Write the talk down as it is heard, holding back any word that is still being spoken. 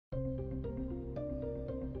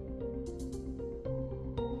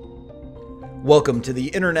Welcome to the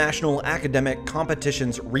International Academic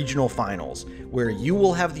Competitions Regional Finals, where you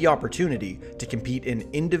will have the opportunity to compete in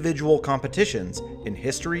individual competitions in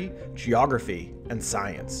history, geography, and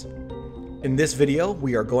science. In this video,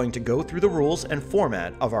 we are going to go through the rules and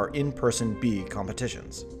format of our in-person B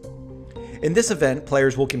competitions. In this event,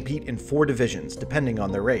 players will compete in 4 divisions, depending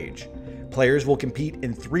on their age. Players will compete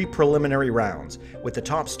in 3 preliminary rounds, with the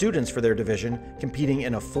top students for their division competing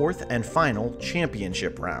in a 4th and final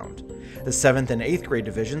championship round. The 7th and 8th grade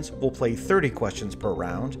divisions will play 30 questions per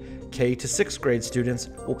round. K to 6th grade students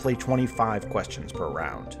will play 25 questions per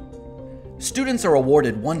round. Students are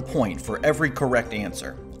awarded 1 point for every correct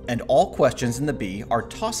answer, and all questions in the B are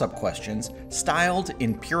toss-up questions styled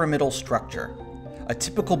in pyramidal structure. A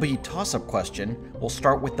typical B toss-up question will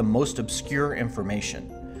start with the most obscure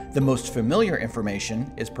information. The most familiar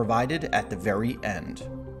information is provided at the very end.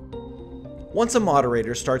 Once a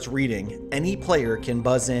moderator starts reading, any player can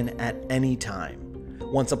buzz in at any time.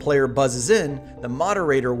 Once a player buzzes in, the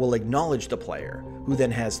moderator will acknowledge the player, who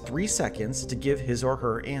then has 3 seconds to give his or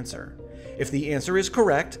her answer. If the answer is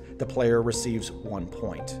correct, the player receives 1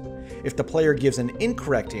 point. If the player gives an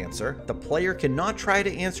incorrect answer, the player cannot try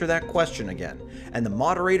to answer that question again, and the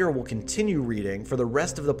moderator will continue reading for the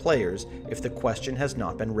rest of the players if the question has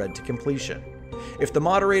not been read to completion. If the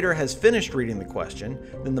moderator has finished reading the question,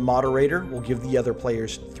 then the moderator will give the other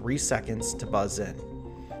players 3 seconds to buzz in.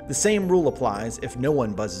 The same rule applies if no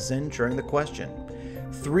one buzzes in during the question.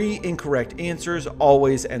 3 incorrect answers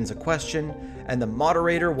always ends a question, and the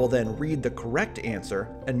moderator will then read the correct answer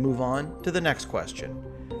and move on to the next question.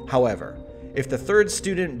 However, if the 3rd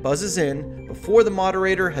student buzzes in before the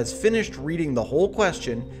moderator has finished reading the whole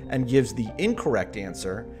question and gives the incorrect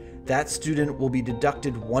answer, that student will be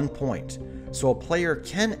deducted 1 point, so a player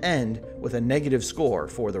can end with a negative score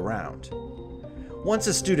for the round. Once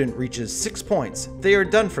a student reaches 6 points, they are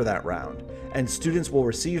done for that round, and students will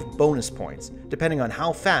receive bonus points, depending on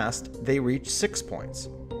how fast they reach 6 points.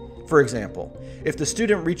 For example, if the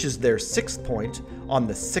student reaches their 6th point on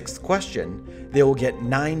the 6th question, they will get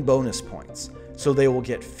 9 bonus points, so they will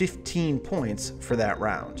get 15 points for that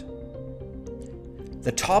round.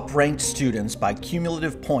 The top-ranked students by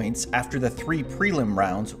cumulative points after the 3 prelim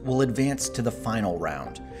rounds will advance to the final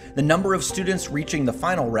round. The number of students reaching the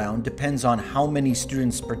final round depends on how many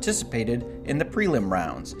students participated in the prelim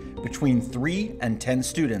rounds. Between 3 and 10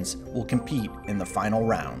 students will compete in the final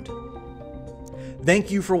round. Thank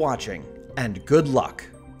you for watching, and good luck!